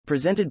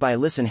Presented by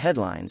Listen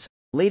Headlines,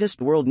 latest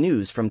world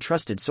news from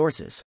trusted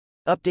sources.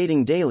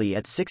 Updating daily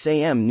at 6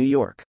 a.m. New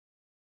York.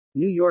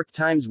 New York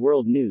Times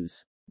World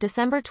News.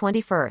 December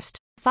 21st,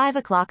 5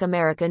 o'clock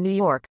America, New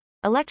York.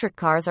 Electric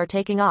cars are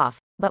taking off,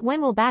 but when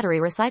will battery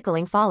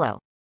recycling follow?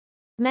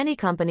 Many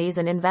companies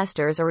and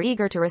investors are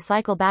eager to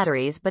recycle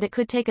batteries, but it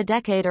could take a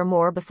decade or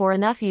more before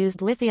enough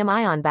used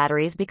lithium-ion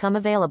batteries become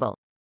available.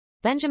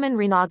 Benjamin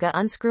Renaga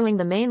unscrewing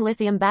the main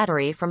lithium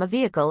battery from a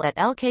vehicle at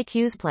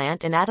LKQ's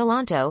plant in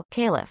Adelanto,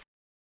 Calif.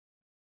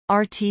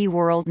 RT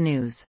World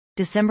News.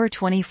 December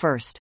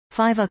 21st,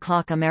 5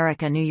 o'clock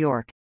America, New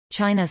York.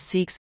 China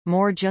seeks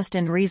more just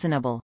and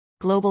reasonable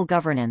global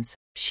governance.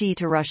 Xi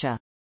to Russia.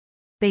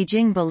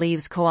 Beijing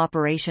believes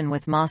cooperation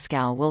with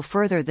Moscow will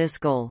further this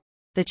goal,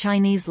 the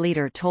Chinese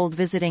leader told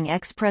visiting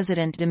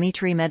ex-president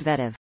Dmitry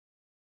Medvedev.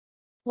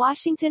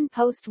 Washington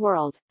Post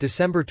World.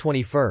 December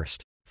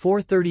 21st,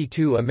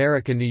 4:32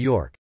 America, New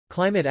York.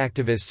 Climate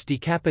activists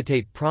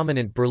decapitate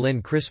prominent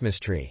Berlin Christmas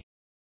tree.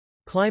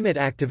 Climate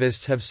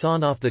activists have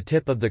sawn off the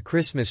tip of the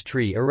Christmas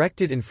tree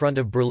erected in front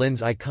of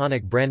Berlin's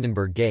iconic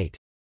Brandenburg Gate.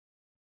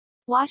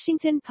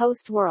 Washington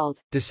Post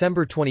World.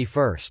 December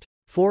 21st,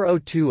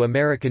 4:02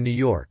 America, New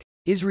York.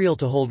 Israel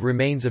to hold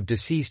remains of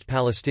deceased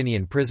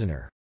Palestinian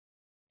prisoner.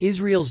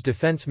 Israel's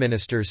defense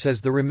minister says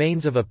the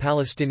remains of a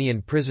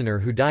Palestinian prisoner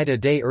who died a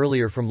day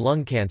earlier from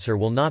lung cancer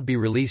will not be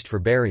released for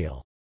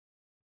burial.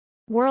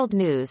 World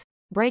News.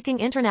 Breaking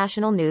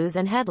international news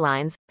and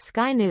headlines.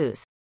 Sky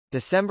News.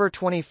 December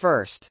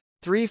 21st,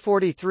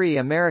 3:43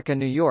 America,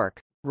 New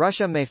York.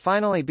 Russia may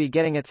finally be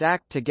getting its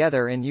act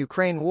together in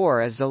Ukraine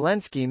war as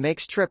Zelensky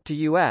makes trip to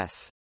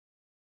U.S.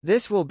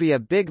 This will be a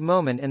big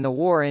moment in the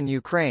war in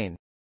Ukraine.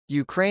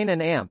 Ukraine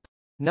and AMP.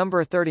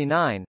 Number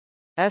 39.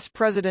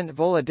 President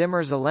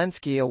Volodymyr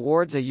Zelensky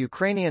awards a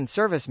Ukrainian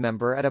service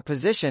member at a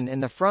position in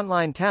the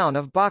frontline town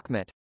of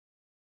Bakhmut.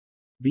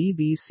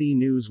 BBC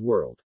News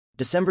World.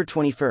 December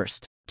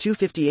 21st,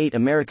 2:58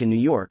 America,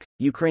 New York.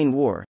 Ukraine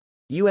war.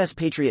 U.S.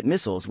 Patriot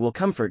missiles will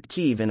comfort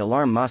Kyiv and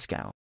alarm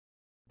Moscow.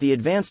 The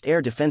advanced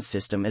air defense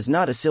system is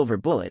not a silver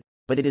bullet,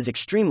 but it is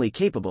extremely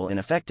capable and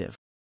effective.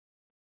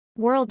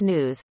 World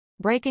News.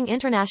 Breaking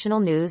international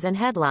news and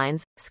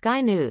headlines.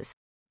 Sky News.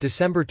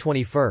 December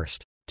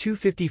 21st,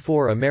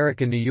 2:54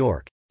 America, New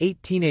York.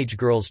 8 teenage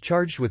girls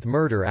charged with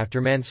murder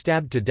after man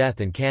stabbed to death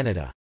in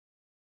Canada.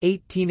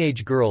 8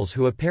 teenage girls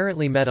who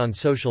apparently met on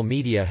social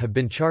media have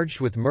been charged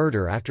with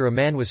murder after a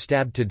man was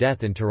stabbed to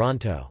death in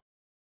Toronto.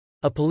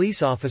 A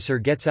police officer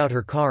gets out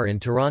her car in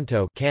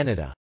Toronto,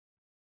 Canada.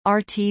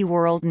 RT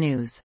World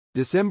News.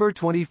 December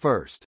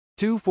 21st,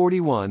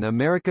 2:41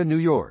 America,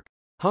 New York.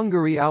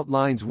 Hungary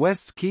outlines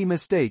West's key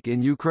mistake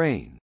in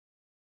Ukraine.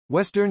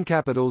 Western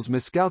capitals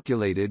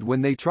miscalculated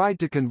when they tried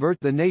to convert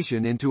the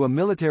nation into a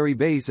military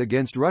base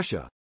against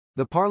Russia,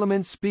 the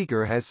parliament's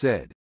speaker has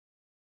said.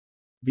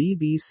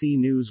 BBC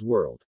News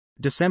World.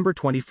 December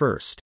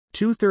 21st,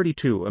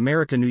 2:32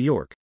 America, New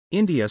York.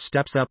 India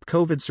steps up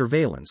COVID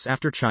surveillance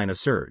after China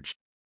surge.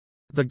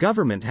 The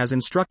government has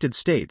instructed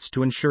states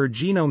to ensure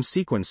genome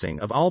sequencing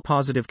of all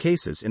positive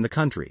cases in the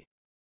country.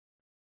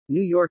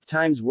 New York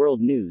Times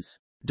World News.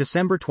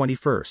 December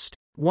 21st,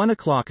 1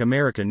 o'clock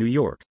America, New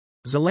York.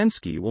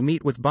 Zelensky will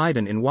meet with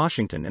Biden in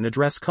Washington and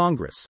address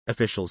Congress,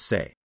 officials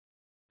say.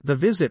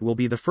 The visit will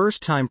be the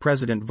first time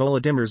President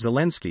Volodymyr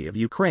Zelensky of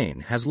Ukraine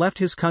has left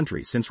his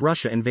country since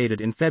Russia invaded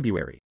in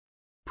February.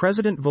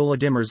 President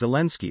Volodymyr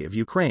Zelensky of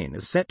Ukraine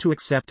is set to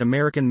accept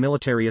American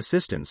military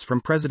assistance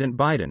from President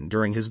Biden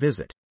during his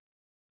visit.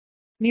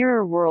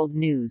 Mirror World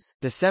News.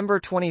 December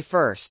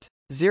 21st,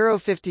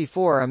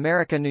 0:54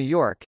 America, New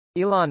York.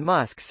 Elon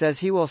Musk says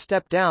he will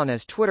step down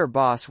as Twitter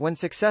boss when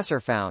successor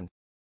found.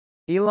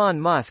 Elon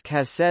Musk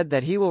has said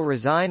that he will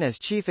resign as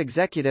chief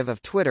executive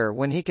of Twitter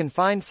when he can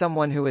find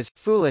someone who is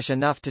foolish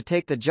enough to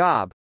take the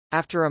job,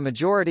 after a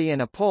majority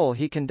in a poll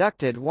he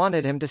conducted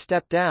wanted him to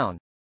step down.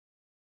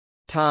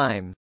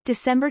 Time.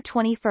 December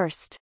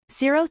 21st,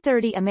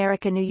 0:30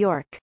 America, New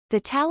York.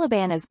 The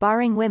Taliban is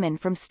barring women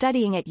from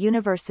studying at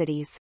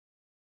universities.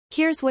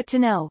 Here's what to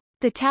know.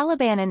 The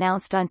Taliban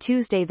announced on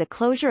Tuesday the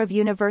closure of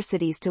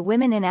universities to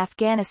women in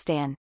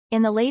Afghanistan,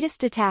 in the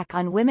latest attack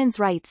on women's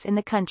rights in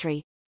the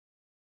country.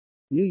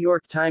 New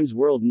York Times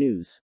World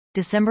News.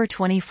 December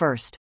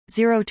 21st,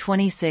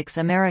 0:26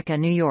 America,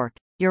 New York.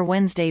 Your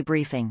Wednesday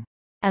briefing.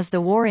 As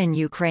the war in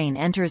Ukraine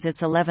enters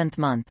its 11th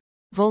month,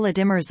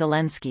 Volodymyr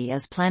Zelensky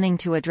is planning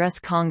to address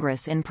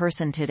Congress in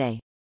person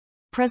today.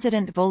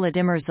 President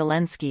Volodymyr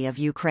Zelensky of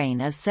Ukraine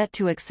is set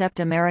to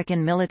accept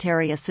American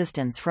military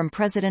assistance from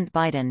President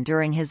Biden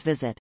during his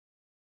visit.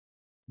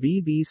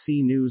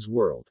 BBC News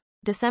World.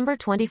 December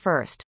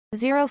 21st,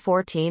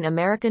 0:14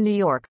 America, New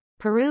York.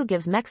 Peru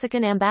gives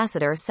Mexican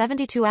ambassador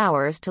 72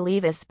 hours to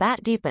leave.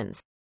 Spat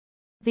deepens.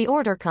 The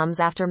order comes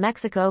after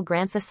Mexico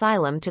grants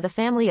asylum to the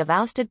family of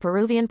ousted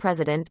Peruvian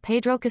President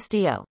Pedro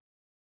Castillo.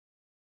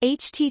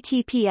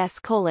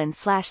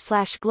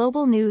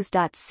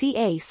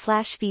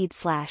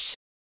 https://globalnews.ca/feed/.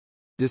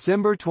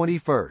 December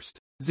 21st,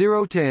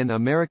 0:10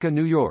 America,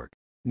 New York.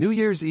 New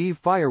Year's Eve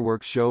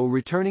fireworks show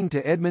returning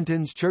to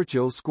Edmonton's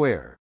Churchill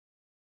Square.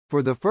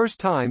 For the first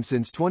time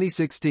since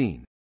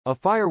 2016, a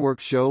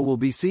fireworks show will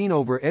be seen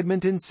over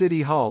Edmonton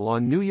City Hall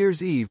on New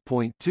Year's Eve.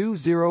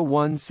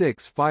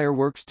 2016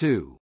 Fireworks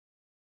 2.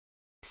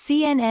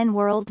 CNN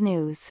World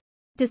News.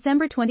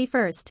 December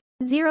 21,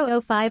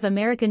 005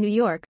 America, New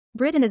York,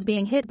 Britain is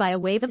being hit by a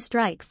wave of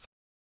strikes.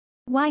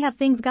 Why have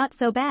things got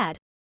so bad?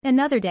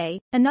 Another day,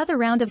 another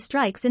round of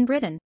strikes in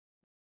Britain.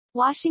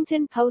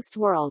 Washington Post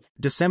World.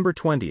 December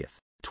 20th,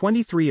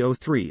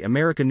 2303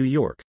 America, New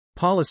York,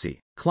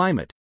 Policy,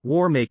 Climate,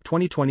 War make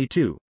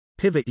 2022,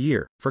 pivot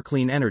year, for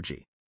clean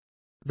energy.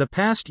 The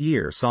past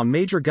year saw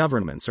major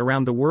governments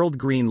around the world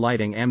green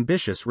lighting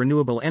ambitious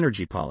renewable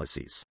energy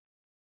policies.